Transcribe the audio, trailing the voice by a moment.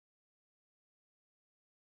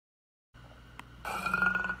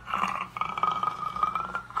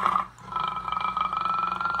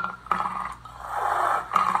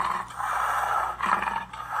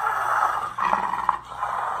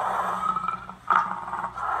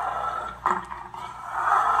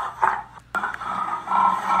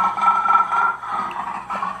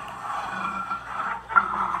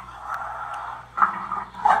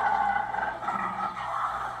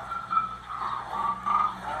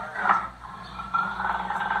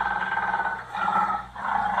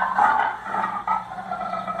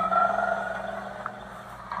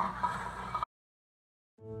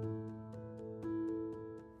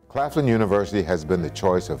Claflin University has been the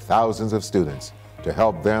choice of thousands of students to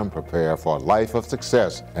help them prepare for a life of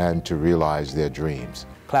success and to realize their dreams.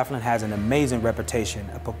 Claflin has an amazing reputation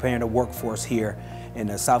of preparing the workforce here in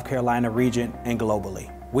the South Carolina region and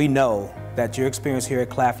globally. We know that your experience here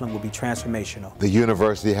at Claflin will be transformational. The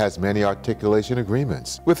university has many articulation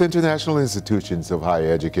agreements with international institutions of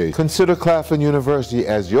higher education. Consider Claflin University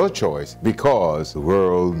as your choice because the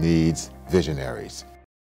world needs visionaries.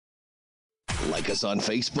 Like us on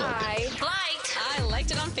Facebook. I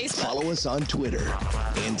liked it on Facebook. Follow us on Twitter.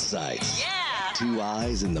 INSiiGHTS. Yeah. 2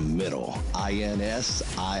 I's in the middle.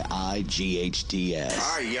 INSiiGHTS.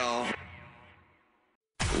 All right, y'all.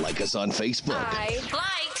 Like us on Facebook. I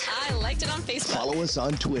liked it on Facebook. Follow us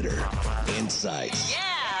on Twitter. INSiiGHTS.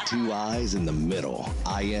 Yeah. 2 I's in the middle.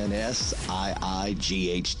 INSiiGHTS.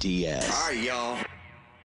 All right, y'all.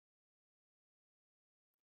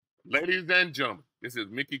 Ladies and gentlemen, this is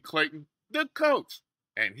Mickey Clayton, the coach,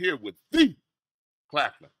 and here with the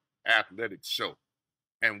Claflin Athletic Show,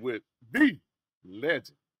 and with the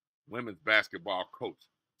legend women's basketball coach,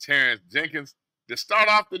 Terence Jenkins, to start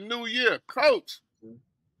off the new year. Coach,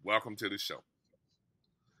 welcome to the show.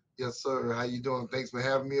 Yes, sir. How you doing? Thanks for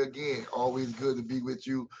having me again. Always good to be with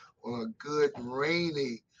you on a good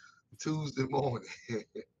rainy Tuesday morning.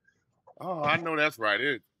 Oh, I know that's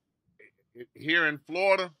right. Here in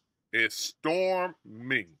Florida, it's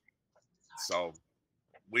storming. So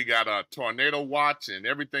we got a tornado watch and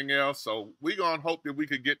everything else. So we're going to hope that we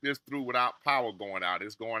could get this through without power going out.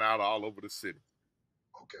 It's going out all over the city.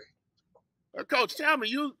 Okay. Coach, tell me,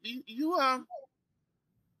 you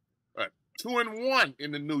 2-1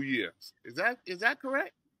 in the new year. Is that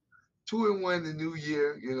correct? 2-1 in the new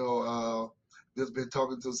year. You know, just been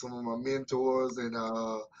talking to some of my mentors and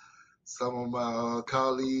some of my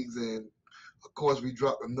colleagues, and of course we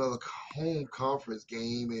dropped another home conference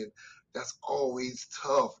game, and that's always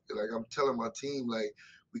tough. Like I'm telling my team, like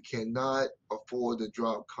we cannot afford to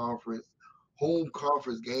drop home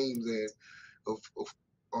conference games, and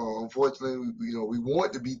unfortunately, we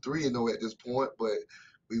want to be 3-0 at this point, but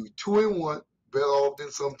we were 2-1, better off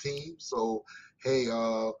than some teams. So hey,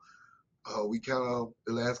 we kind of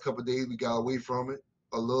the last couple of days we got away from it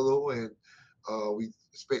a little, and we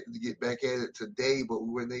expected to get back at it today, but we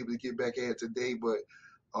weren't able to get back at it today. But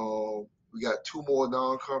we got 2 more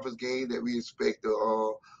non-conference games that we expect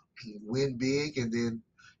to win big, and then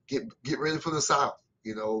get ready for the South.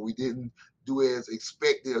 You know, we didn't do as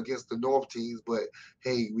expected against the North teams, but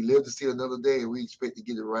hey, we live to see another day, and we expect to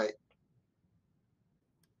get it right.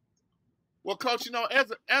 Well, Coach,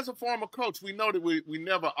 as a former coach, we know that we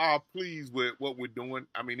never are pleased with what we're doing.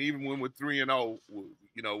 I mean, even when we're 3-0,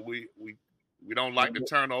 we don't like the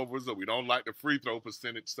turnovers, or we don't like the free throw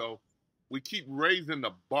percentage. So we keep raising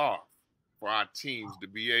the bar for our teams to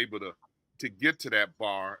be able to get to that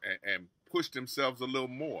bar and push themselves a little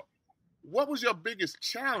more. What was your biggest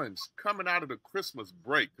challenge coming out of the Christmas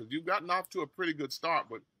break? Because you've gotten off to a pretty good start,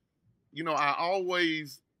 but, I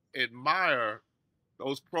always admire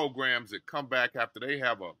those programs that come back after they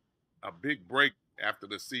have a big break after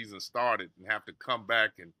the season started and have to come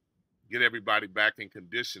back and get everybody back in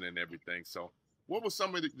condition and everything. So what were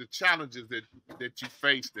some of the challenges that you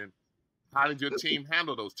faced, and how did your team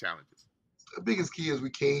handle those challenges? The biggest key is we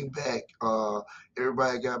came back.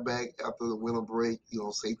 Everybody got back after the winter break,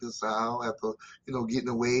 safe and sound, after, getting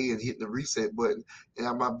away and hitting the reset button.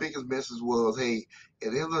 And my biggest message was, hey,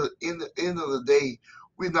 at the end of the day,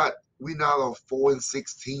 we're not a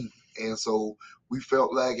 4-6 team. And so we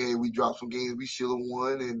felt like, hey, we dropped some games we should have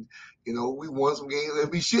won, and, we won some games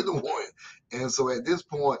that we shouldn't have won. And so at this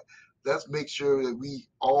point, let's make sure that we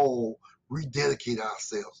all rededicate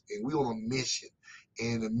ourselves, and we're on a mission.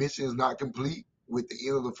 And the mission is not complete with the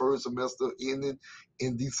end of the first semester ending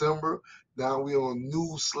in December. Now we're on a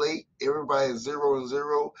new slate. Everybody is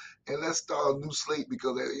 0-0. And let's start a new slate,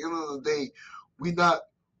 because at the end of the day, we're not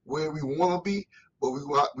where we want to be, but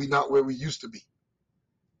we're not where we used to be.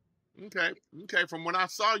 Okay. From when I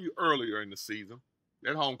saw you earlier in the season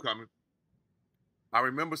at homecoming, I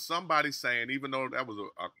remember somebody saying, even though that was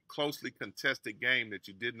a closely contested game that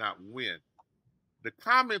you did not win, the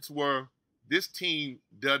comments were, this team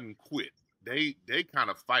doesn't quit. They kind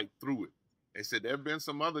of fight through it. They said there have been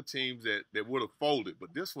some other teams that would have folded,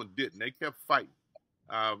 but this one didn't. They kept fighting.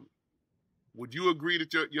 Would you agree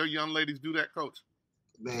that your young ladies do that, Coach?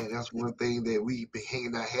 Man, that's one thing that we've been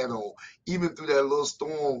hanging our hat on. Even through that little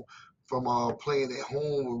storm from playing at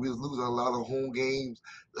home, where we was losing a lot of home games,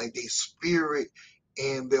 like their spirit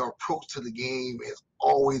and their approach to the game has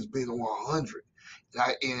always been on 100.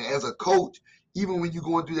 And as a coach, even when you're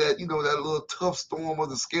going through that, that little tough storm of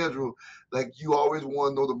the schedule, like you always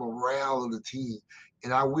want to know the morale of the team.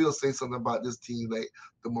 And I will say something about this team. Like,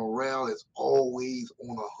 the morale is always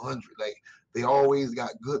on 100. Like, they always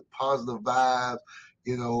got good, positive vibes.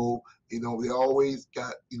 You know, they always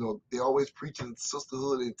got, they always preaching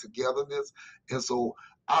sisterhood and togetherness. And so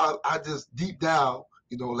I just deep down,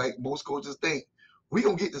 like most coaches think, we're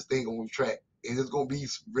going to get this thing on track. And it's going to be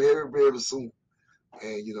very, very soon.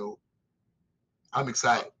 And, I'm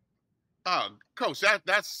excited. Coach,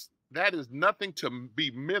 that is nothing to be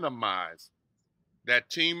minimized. That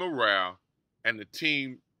team morale and the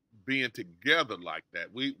team being together like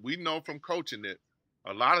that. We know from coaching that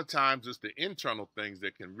a lot of times it's the internal things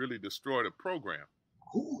that can really destroy the program.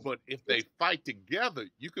 Ooh, but if they fight together,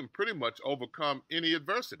 you can pretty much overcome any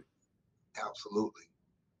adversity. Absolutely.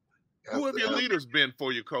 Who have your leaders been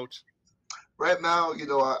for you, Coach? Right now,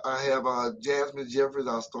 I have Jasmine Jeffries,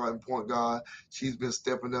 our starting point guard. She's been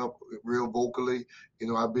stepping up real vocally.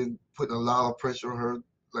 I've been putting a lot of pressure on her.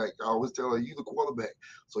 Like I always tell her, you the quarterback,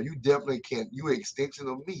 so you definitely can't. You an extension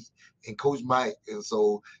of me and Coach Mike, and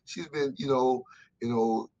so she's been,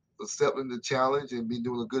 accepting the challenge and been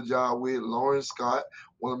doing a good job with Lauren Scott,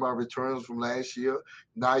 one of my returns from last year.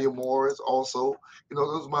 Nia Morris, also,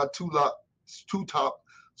 those are my two top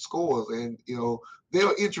scorers, and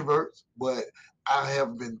they're introverts, but I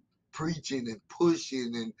have been preaching and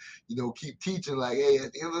pushing and keep teaching. Like, hey,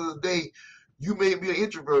 at the end of the day, you may be an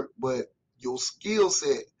introvert, but your skill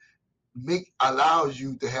set allows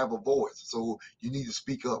you to have a voice. So you need to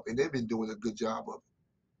speak up, and they've been doing a good job of it.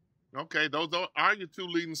 Okay, those are your two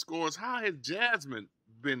leading scorers. How has Jasmine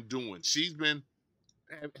been doing?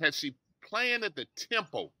 Has she playing at the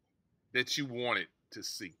tempo that you wanted to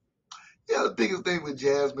see? Yeah, the biggest thing with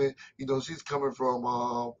Jasmine, she's coming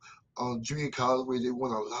from junior college where they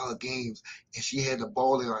won a lot of games, and she had the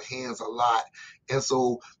ball in her hands a lot. And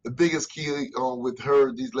so the biggest key with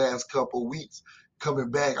her these last couple of weeks coming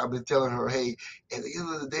back, I've been telling her, hey, at the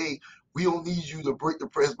end of the day, we don't need you to break the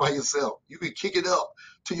press by yourself. You can kick it up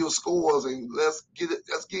to your scores and let's get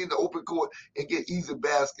in the open court and get easy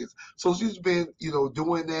baskets. So she's been,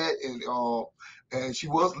 doing that, and she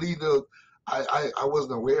was leading I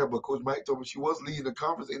wasn't aware, but Coach Mike told me she was leading the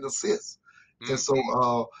conference in assists. Mm-hmm. And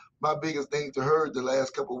so my biggest thing to her the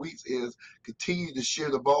last couple of weeks is continue to share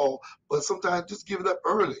the ball, but sometimes just give it up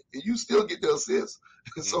early, and you still get the assist.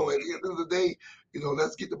 Mm-hmm. So at the end of the day,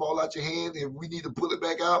 let's get the ball out your hand. If we need to pull it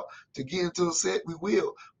back out to get into a set, we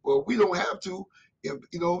will. But we don't have to. If,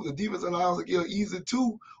 the defense allows us to get an easy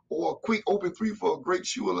 2 or a quick open 3 for a great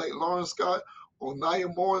shooter like Lauren Scott or Nia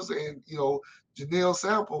Morris and, Janelle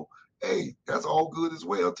Sample, hey, that's all good as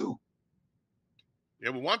well, too.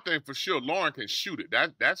 Yeah, but one thing for sure, Lauren can shoot it.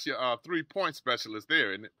 That's your 3-point specialist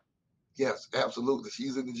there, isn't it? Yes, absolutely.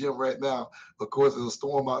 She's in the gym right now. Of course, there's a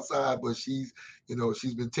storm outside, but she's been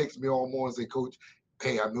texting me all morning and say, Coach,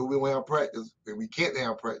 hey, I know we don't have practice and we can't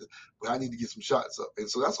have practice, but I need to get some shots up. And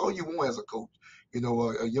so that's all you want as a coach.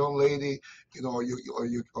 A young lady, or your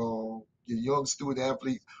young student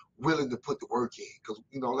athlete willing to put the work in. Because,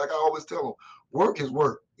 like I always tell them, work is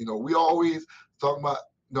work. We always talk about,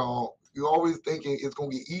 you're always thinking it's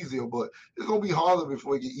going to get easier, but it's going to be harder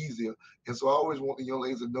before it gets easier. And so I always want the young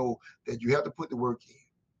ladies to know that you have to put the work in.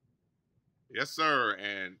 Yes, sir.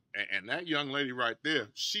 And that young lady right there,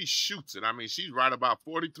 she shoots it. I mean, she's right about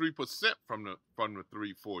 43% from the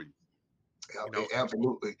 3 for you.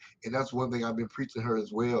 Absolutely. And that's one thing I've been preaching to her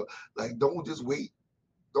as well. Like, don't just wait.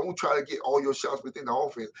 Don't try to get all your shots within the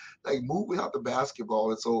offense. Like, move without the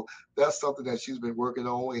basketball. And so that's something that she's been working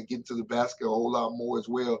on and getting to the basket a whole lot more as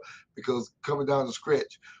well, because coming down the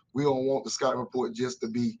stretch, we don't want the scouting report just to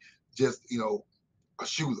be a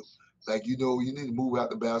shooter. Like, you need to move out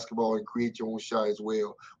the basketball and create your own shot as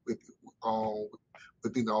well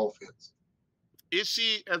within the offense. Is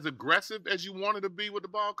she as aggressive as you wanted to be with the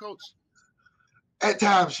ball, Coach? At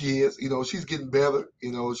times she is. She's getting better.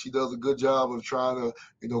 She does a good job of trying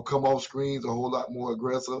to, come off screens a whole lot more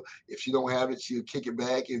aggressive. If she don't have it, she'll kick it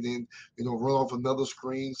back and then, run off another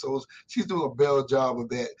screen. So she's doing a better job of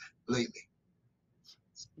that lately.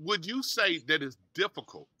 Would you say that it's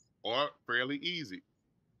difficult or fairly easy?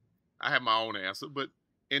 I have my own answer, but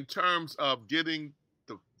in terms of getting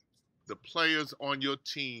the players on your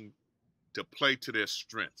team to play to their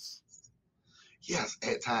strengths? Yes,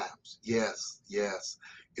 at times. Yes.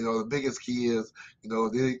 The biggest key is,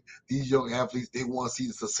 these young athletes, they want to see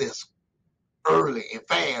the success early and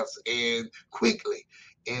fast and quickly.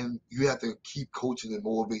 And you have to keep coaching and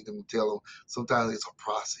motivating them and tell them sometimes it's a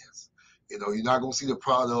process. You're not going to see the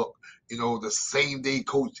product, the same day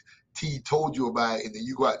Coach T told you about it, and then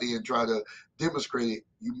you go out there and try to demonstrate it.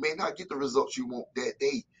 You may not get the results you want that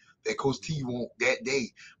day. that Coach T want that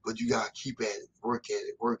day, but you gotta keep at it, work at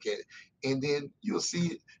it, and then you'll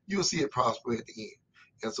see it prosper at the end.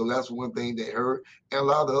 And so that's one thing that her and a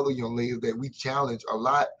lot of the other young ladies that we challenge a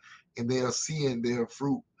lot, and they are seeing their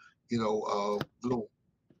fruit, bloom.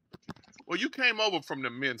 Well, you came over from the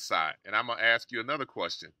men's side, and I'm gonna ask you another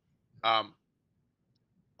question.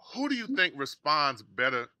 Who do you think responds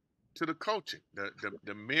better to the coaching,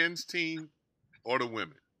 the men's team or the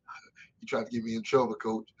women? You trying to get me in trouble,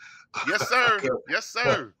 Coach? Yes, sir. Yes,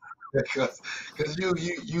 sir. Because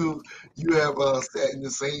you have sat in the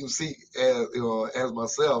same seat as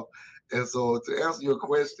myself, and so to answer your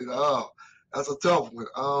question, that's a tough one.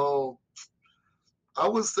 I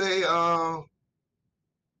would say,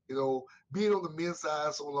 being on the men's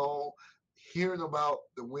side so long, hearing about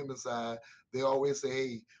the women's side, they always say,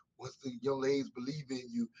 "Hey, once the young ladies believe in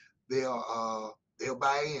you, they'll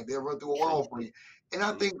buy in, they'll run through a wall for you." And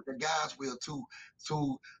I think the guys will too.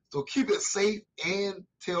 So keep it safe and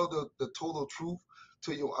tell the total truth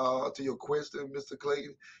to your question, Mr.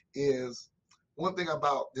 Clayton, is one thing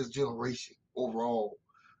about this generation overall.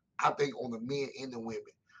 I think on the men and the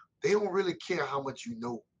women, they don't really care how much you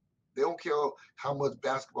know. They don't care how much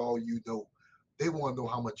basketball you know. They want to know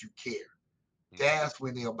how much you care. That's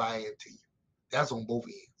when they'll buy into you. That's on both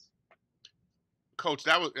ends. Coach,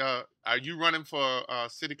 that was. Are you running for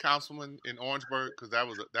city councilman in Orangeburg? Because that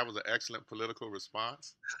was an excellent political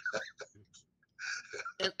response.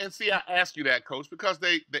 and see, I ask you that, Coach, because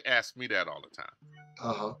they ask me that all the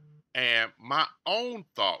time. And my own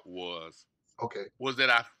thought was that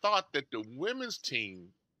I thought that the women's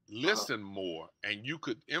team listened more, and you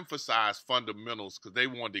could emphasize fundamentals because they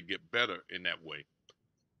wanted to get better in that way.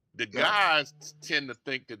 The guys tend to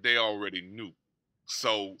think that they already knew,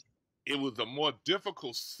 so it was a more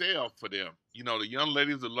difficult sell for them. The young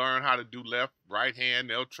ladies will learn how to do left, right hand.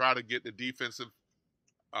 They'll try to get the defensive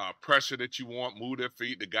pressure that you want, move their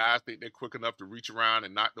feet. The guys think they're quick enough to reach around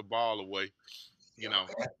and knock the ball away.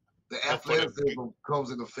 The athleticism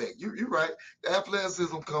comes in effect. You're right. The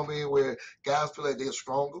athleticism come in where guys feel like they're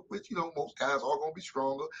stronger, which, most guys are going to be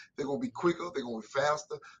stronger. They're going to be quicker. They're going to be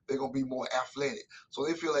faster. They're going to be more athletic. So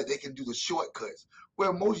they feel like they can do the shortcuts.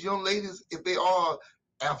 Where most young ladies, if they are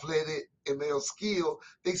athletic and they're skilled,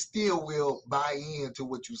 they still will buy into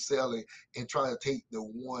what you're selling and try to take the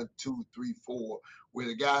 1, 2, 3, 4, where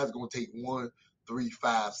the guy's going to take 1, 3,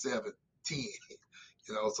 5, 7, 10.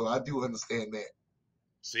 So I do understand that.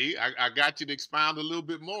 See, I got you to expound a little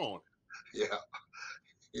bit more on it.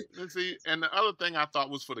 Yeah. And see, and the other thing I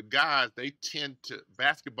thought was for the guys,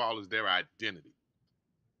 basketball is their identity.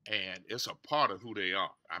 And it's a part of who they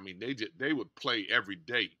are. I mean, they would play every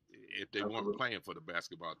day if they weren't playing for the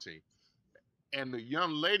basketball team. And the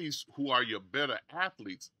young ladies who are your better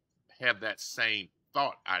athletes have that same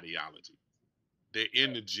thought ideology. They're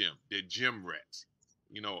in the gym. They're gym rats.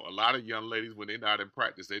 A lot of young ladies, when they're not in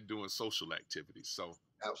practice, they're doing social activities. So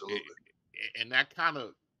absolutely, and that kind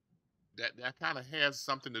of has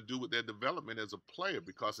something to do with their development as a player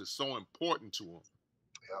because it's so important to them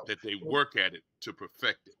that they work at it to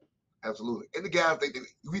perfect it. Absolutely, and the guys think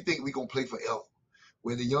we're gonna play forever.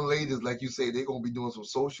 When the young ladies, like you say, they're gonna be doing some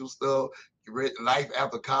social stuff, life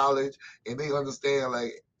after college, and they understand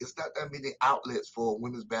like it's not that many outlets for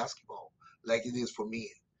women's basketball like it is for men,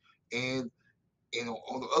 and.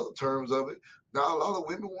 On the other terms of it, now a lot of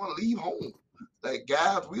women want to leave home. Like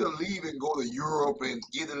guys, we'll leave and go to Europe and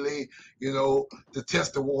Italy, to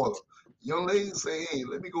test the water. Young ladies say, "Hey,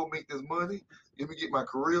 let me go make this money. Let me get my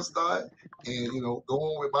career started, and go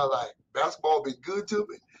on with my life. Basketball been good to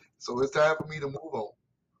me, so it's time for me to move on."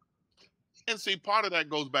 And see, part of that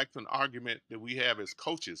goes back to an argument that we have as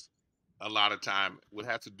coaches. A lot of time, would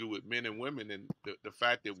have to do with men and women, and the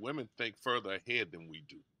fact that women think further ahead than we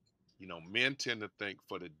do. Men tend to think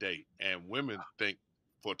for the day, and women think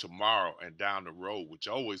for tomorrow and down the road, which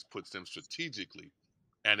always puts them strategically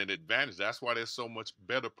at an advantage. That's why they're so much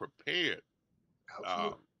better prepared,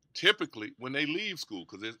 typically, when they leave school,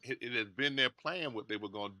 because it has been their plan what they were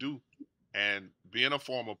going to do. And being a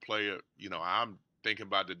former player, I'm thinking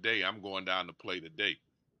about the day I'm going down to play today.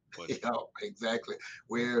 But exactly.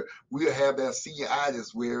 Where we'll have that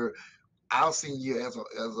senioritis where our senior as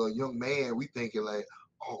a young man, we thinking like,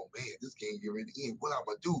 oh man, this game get ready to end. What I'm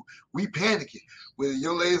gonna do? We panicking. When the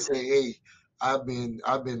young lady say, "Hey, I've been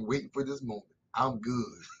waiting for this moment. I'm good.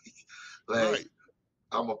 Right.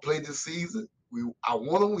 I'm gonna play this season. I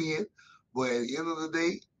want to win, but at the end of the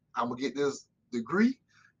day, I'm gonna get this degree,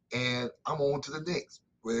 and I'm on to the next.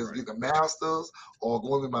 Whether it's getting a master's or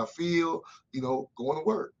going to my field, going to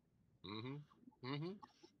work."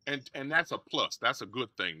 And that's a plus. That's a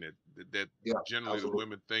good thing that generally absolutely. the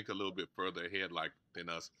women think a little bit further ahead than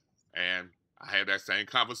us. And I had that same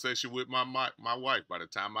conversation with my wife. By the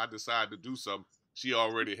time I decided to do something, she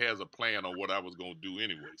already has a plan on what I was going to do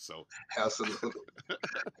anyway. So, Absolutely.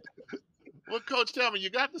 well, Coach, tell me, you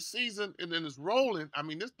got the season and then it's rolling. I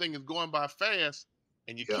mean, this thing is going by fast,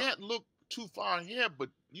 and you can't look too far ahead, but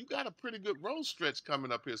you got a pretty good road stretch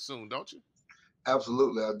coming up here soon, don't you?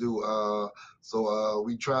 Absolutely, I do. So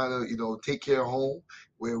we try to, take care of home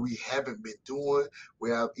where we haven't been doing.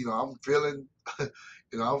 Where I'm feeling,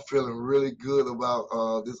 I'm feeling really good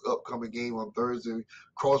about this upcoming game on Thursday.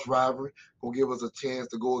 Cross rivalry gonna give us a chance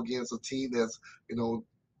to go against a team that's,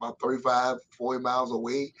 about 35, 40 miles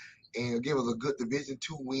away, and give us a good Division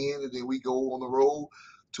II win. And then we go on the road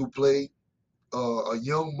to play a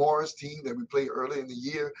young Morris team that we played earlier in the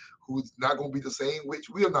year, who's not going to be the same, which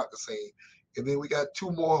we are not the same. And then we got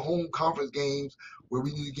 2 more home conference games where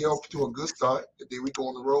we need to get off to a good start. And then we go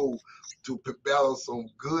on the road to battle some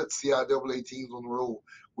good CIAA teams on the road,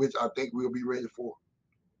 which I think we'll be ready for.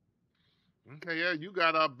 Okay, yeah, you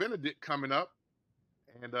got Benedict coming up.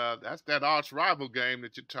 And that's that arch rival game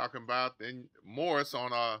that you're talking about. Then Morris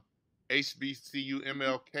on HBCU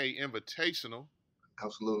MLK Invitational.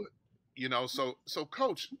 Absolutely. So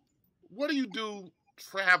Coach, what do you do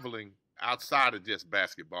traveling outside of just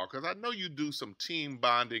basketball? Because I know you do some team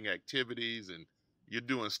bonding activities and you're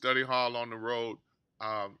doing study hall on the road.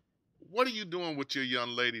 What are you doing with your young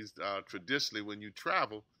ladies traditionally when you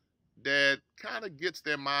travel that kind of gets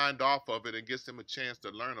their mind off of it and gets them a chance to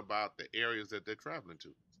learn about the areas that they're traveling to?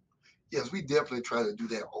 Yes, we definitely try to do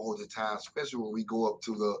that all the time, especially when we go up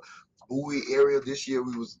to the Bowie area. This year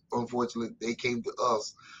we was, unfortunately, they came to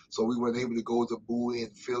us, so we weren't able to go to Bowie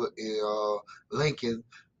and Lincoln.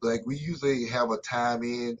 Like we usually have a time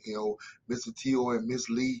in, Mr. Teo and Miss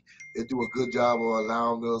Lee, they do a good job of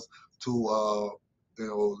allowing us to,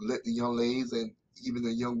 let the young ladies and even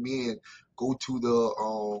the young men go to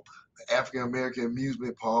the African American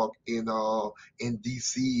amusement park in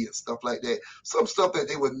DC and stuff like that. Some stuff that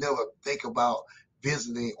they would never think about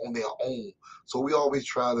visiting on their own. So we always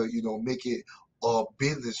try to, make it a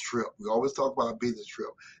business trip. We always talk about a business trip,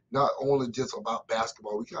 not only just about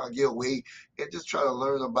basketball. We kind of get away and just try to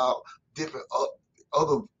learn about different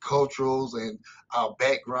other cultures and our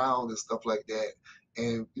background and stuff like that.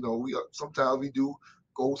 And, sometimes we do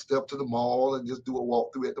go step to the mall and just do a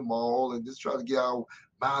walkthrough at the mall and just try to get our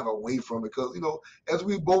mind away from it. Because, as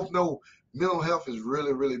we both know, mental health is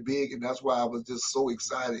really, really big. And that's why I was just so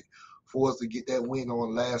excited for us to get that win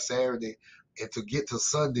on last Saturday and to get to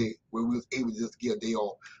Sunday where we was able to just get a day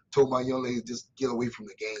off. Told my young ladies just get away from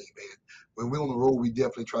the game, man. When we're on the road, we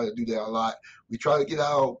definitely try to do that a lot. We try to get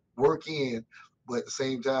our work in, but at the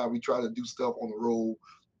same time, we try to do stuff on the road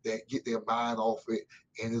that get their mind off it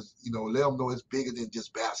and it's, let them know it's bigger than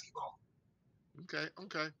just basketball.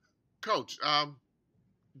 Okay. Coach,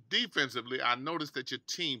 defensively, I noticed that your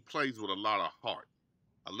team plays with a lot of heart.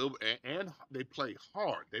 And they play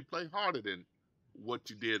hard. They play harder than what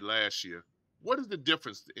you did last year. What is the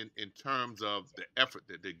difference in terms of the effort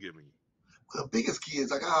that they're giving you? The biggest key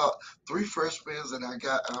is I got 3 freshmen and I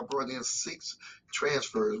brought in 6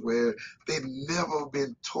 transfers where they've never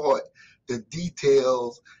been taught the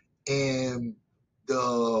details and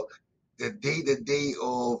the day-to-day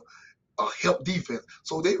of help defense.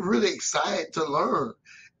 So they're really excited to learn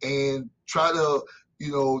and try to,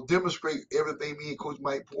 demonstrate everything me and Coach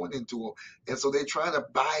Mike point into them. And so they're trying to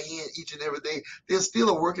buy in each and every day. They're still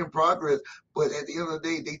a work in progress, but at the end of the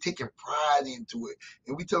day, they taking pride into it.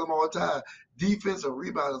 And we tell them all the time, defense and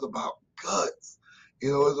rebound is about guts.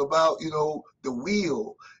 It's about, the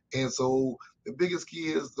will. And so the biggest key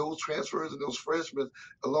is those transfers and those freshmen,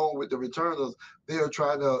 along with the returners, they are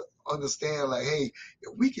trying to understand, like, hey,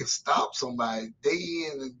 if we can stop somebody day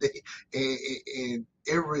in and day and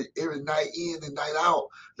every night in and night out,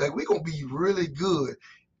 like we're gonna be really good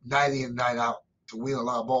night in, night out to win a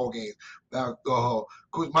lot of ball games. Now,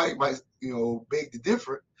 Coach Mike might, beg the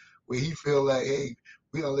different, where he feel like, hey,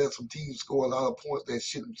 we don't let some teams score a lot of points that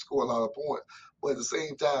shouldn't score a lot of points. But at the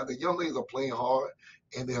same time, the young ladies are playing hard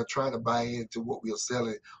and they're trying to buy into what we are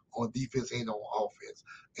selling on defense and on offense.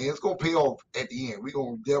 And it's going to pay off at the end. We're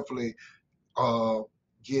going to definitely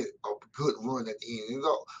get a good run at the end. It's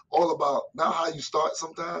all about not how you start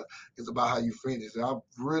sometimes, it's about how you finish. And I'm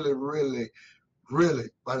really, really, really,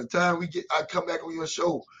 by the time I come back on your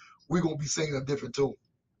show, we're going to be singing a different tune.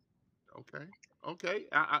 Okay.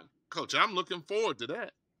 Coach, I'm looking forward to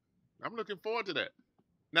that.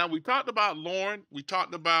 Now, we talked about Lauren. We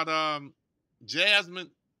talked about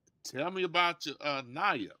Jasmine. Tell me about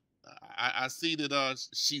Naya. I see that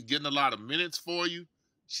she's getting a lot of minutes for you.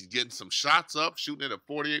 She's getting some shots up, shooting at a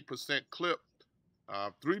 48% clip.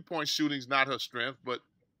 3-point shooting's not her strength, but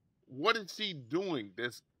what is she doing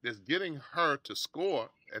that's getting her to score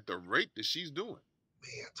at the rate that she's doing?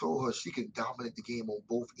 Man, I told her she can dominate the game on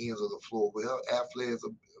both ends of the floor with her athletic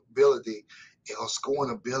ability and her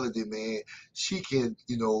scoring ability, man. She can,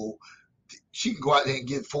 she can go out there and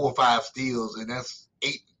get 4 or 5 steals, and that's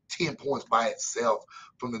 8, 10 points by itself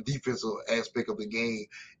from the defensive aspect of the game.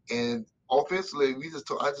 And offensively,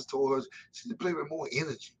 I just told her she should play with more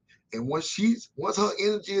energy. And once her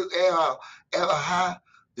energy is at a high,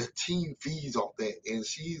 the team feeds off that, and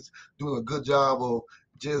she's doing a good job of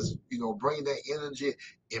just bringing that energy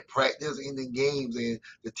in practice and in games, and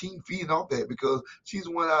the team feeding off that because she's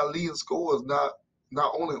one of our leading scorers, not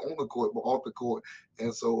only on the court but off the court.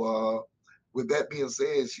 And so, with that being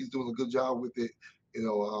said, she's doing a good job with it, and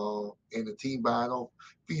the team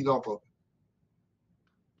feeding off of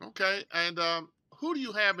it. Okay, and who do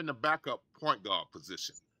you have in the backup point guard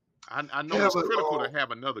position? I know it's critical to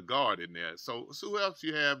have another guard in there. So who else do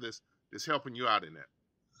you have that's helping you out in that?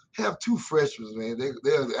 Have 2 freshmen, man.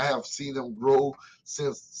 I have seen them grow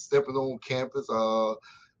since stepping on campus. They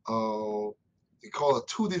call it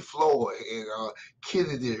Tootie Floyd and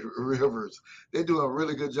Kennedy Rivers. They're doing a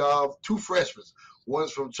really good job. 2 freshmen.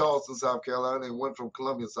 One's from Charleston, South Carolina, and one from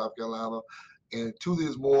Columbia, South Carolina. And Tootie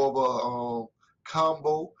is more of a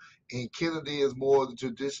combo, and Kennedy is more of the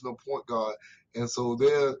traditional point guard. And so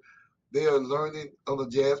they're learning under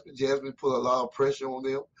Jasmine. Jasmine put a lot of pressure on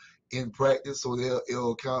them in practice, so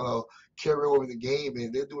it'll kind of carry over in the game,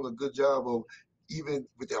 and they're doing a good job of, even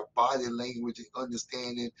with their body language and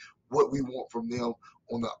understanding what we want from them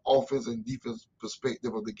on the offense and defense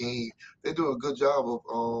perspective of the game. They're doing a good job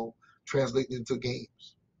of translating into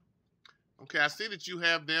games. Okay, I see that you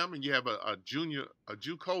have them, and you have a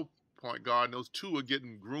JUCO point guard, and those 2 are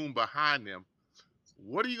getting groomed behind them.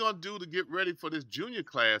 What are you going to do to get ready for this junior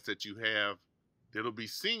class that you have that'll be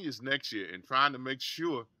seniors next year, and trying to make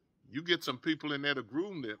sure you get some people in there to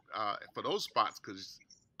groom them for those spots? Because,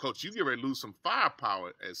 Coach, you get ready to lose some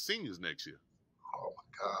firepower as seniors next year. Oh, my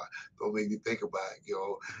God. Don't make me think about it,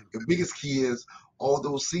 The biggest key is all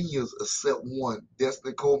those seniors except one.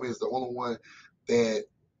 Destiny Coleman is the only one that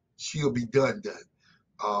she'll be done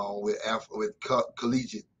with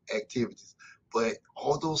collegiate activities. But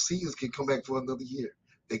all those seniors can come back for another year.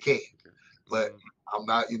 They can. But I'm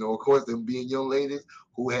not, of course, them being young ladies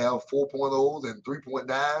who have 4.0s and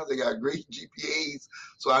 3.9s, they got great GPAs.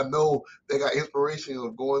 So I know they got inspiration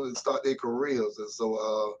of going and start their careers. And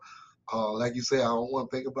so, like you say, I don't want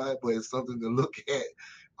to think about it, but it's something to look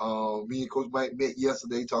at. Me and Coach Mike met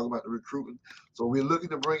yesterday talking about the recruiting. So we're looking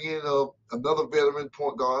to bring in another veteran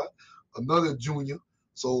point guard, another junior,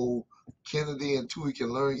 so Kennedy and Tui can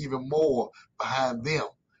learn even more behind them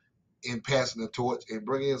in passing the torch and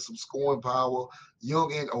bring in some scoring power,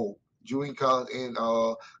 young and old, junior college, and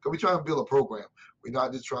because we're trying to build a program. We're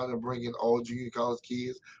not just trying to bring in all junior college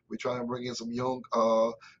kids. We're trying to bring in some young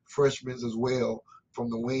freshmen as well from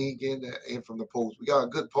the wing and from the post. We got a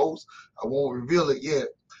good post. I won't reveal it yet,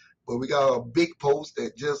 but we got a big post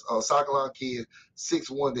that just a soccer line kid,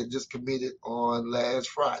 6'1", that just committed on last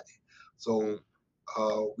Friday. So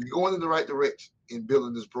we're going in the right direction in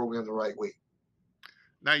building this program the right way.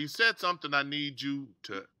 Now, you said something I need you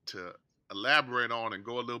to elaborate on and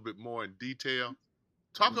go a little bit more in detail.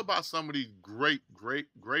 Talk about some of these great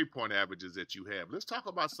point averages that you have. Let's talk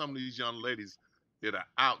about some of these young ladies that are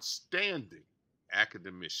outstanding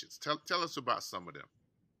academicians. Tell us about some of them.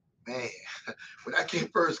 Man, when I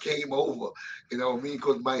first came over, me and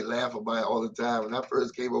Coach Mike laugh about it all the time. When I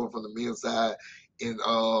first came over from the men's side in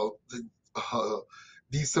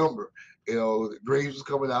December, the grades was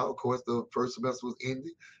coming out. Of course, the first semester was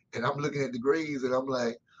ending, and I'm looking at the grades, and I'm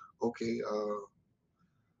like, okay,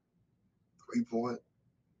 3.9,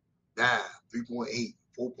 3.8,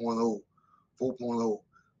 4.0, 4.0.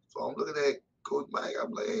 So I'm looking at Coach Mike.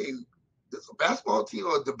 I'm like, hey, this a basketball team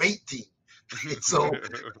or a debate team? So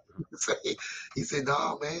he said,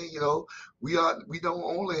 nah, man, we don't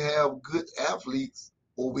only have good athletes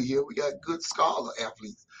over here, we got good scholar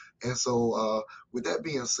athletes. And so with that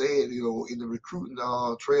being said, in the recruiting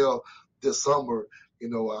trail this summer,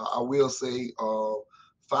 I will say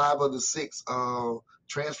 5 of the 6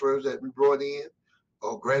 transfers that we brought in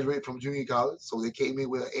graduated from junior college. So they came in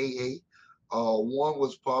with an AA. One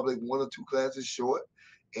was probably 1 or 2 classes short.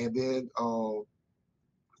 And then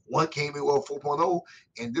one came in with a 4.0,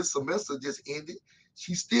 and this semester just ended.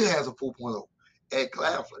 She still has a 4.0 at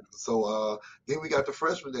Claflin. So then we got the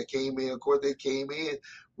freshmen that came in. Of course, they came in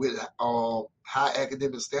with high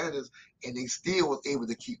academic standards, and they still was able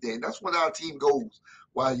to keep that. And that's what our team goes.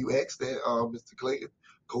 While you asked that, Mr. Clayton,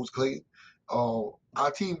 Coach Clayton,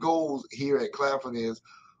 our team goals here at Claflin is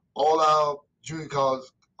all our junior college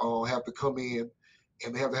have to come in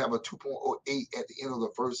and they have to have a 2.08 at the end of the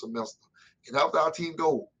first semester. And that was our team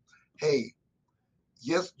goal. Hey,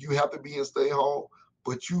 yes, you have to be in State Hall,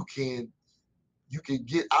 but you can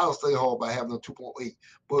get out of State Hall by having a 2.8.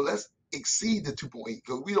 But let's exceed the 2.8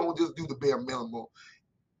 because we don't just do the bare minimum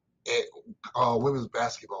at women's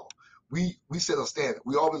basketball. We set a standard.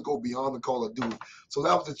 We always go beyond the call of duty. So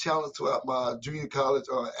that was the challenge to my junior college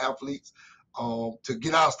athletes to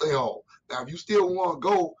get out of State Hall. Now, if you still want to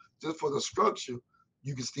go just for the structure,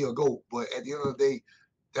 you can still go. But at the end of the day,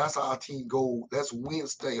 that's our team goal. Let's win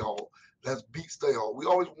State Hall. Let's beat State Hall. We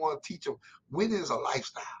always want to teach them winning is a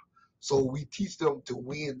lifestyle. So we teach them to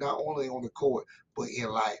win not only on the court, but in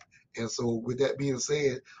life. And so with that being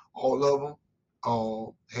said, all of them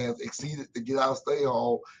have exceeded to get out of State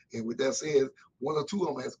Hall. And with that said, one or two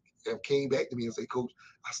of them have came back to me and say, Coach,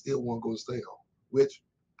 I still want to go to State Hall, which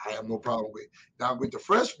I have no problem with. Now with the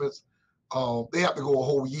freshmen, they have to go a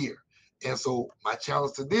whole year. And so my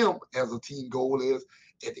challenge to them as a team goal is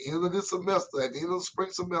at the end of this semester, at the end of the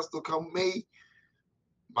spring semester, come May,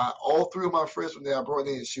 all three of my freshmen that I brought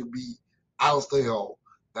in should be out of State Hall.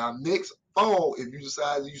 Now next fall, if you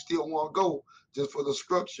decide you still want to go just for the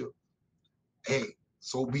structure, hey,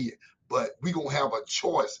 so be it. But we're going to have a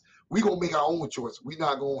choice. We're going to make our own choice. We're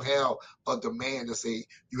not going to have a demand to say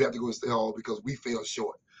you have to go to State Hall because we fell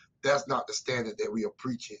short. That's not the standard that we are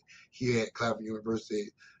preaching here at Claflin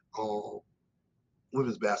University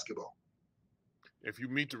women's basketball. If you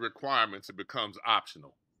meet the requirements, it becomes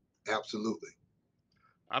optional. Absolutely.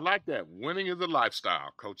 I like that. Winning is a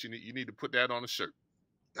lifestyle, Coach. You need to put that on a shirt.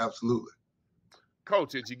 Absolutely.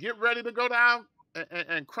 Coach, as you get ready to go down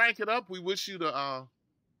and crank it up, we wish you a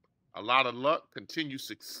lot of luck, continued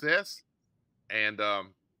success, and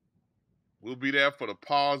we'll be there for the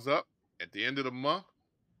pause up at the end of the month.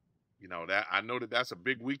 You know, that I know that's a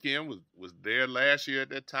big weekend. Was there last year at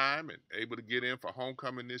that time and able to get in for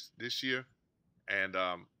homecoming this year. And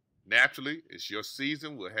naturally, it's your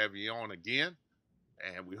season. We'll have you on again.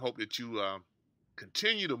 And we hope that you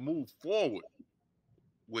continue to move forward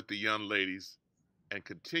with the young ladies and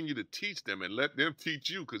continue to teach them and let them teach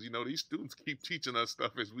you, because, you know, these students keep teaching us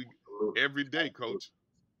stuff every day, Coach.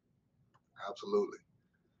 Absolutely.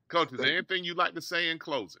 Coach, is there anything you'd like to say in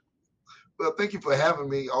closing? Well, thank you for having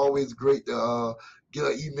me. Always great to get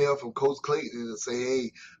an email from Coach Clayton and say,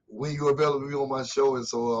 hey, when you're available to be on my show. And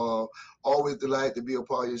so always delighted to be a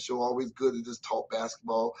part of your show. Always good to just talk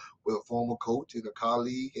basketball with a former coach and a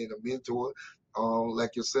colleague and a mentor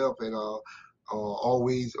like yourself. And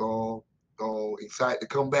always excited to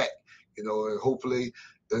come back, you know, and hopefully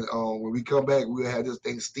when we come back, we'll have this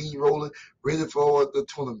thing steamrolling, ready for the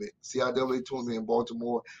tournament, CIAA tournament in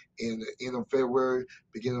Baltimore in the end of February,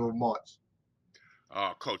 beginning of March.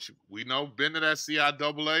 Coach, we know been to that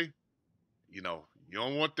CIAA, you know, you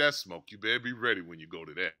don't want that smoke. You better be ready when you go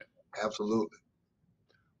to that. Absolutely.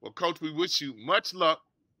 Well, Coach, we wish you much luck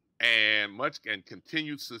and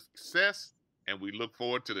continued success, and we look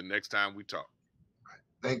forward to the next time we talk.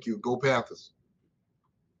 Thank you. Go Panthers.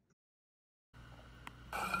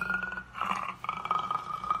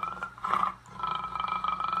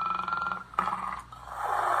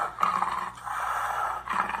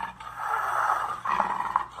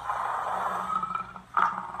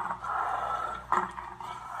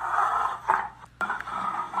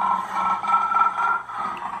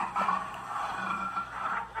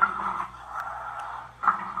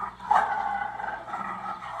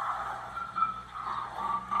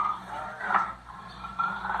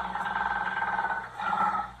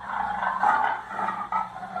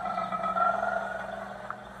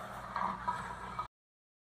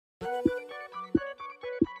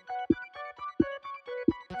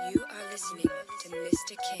 You are listening to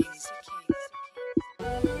Mr. King.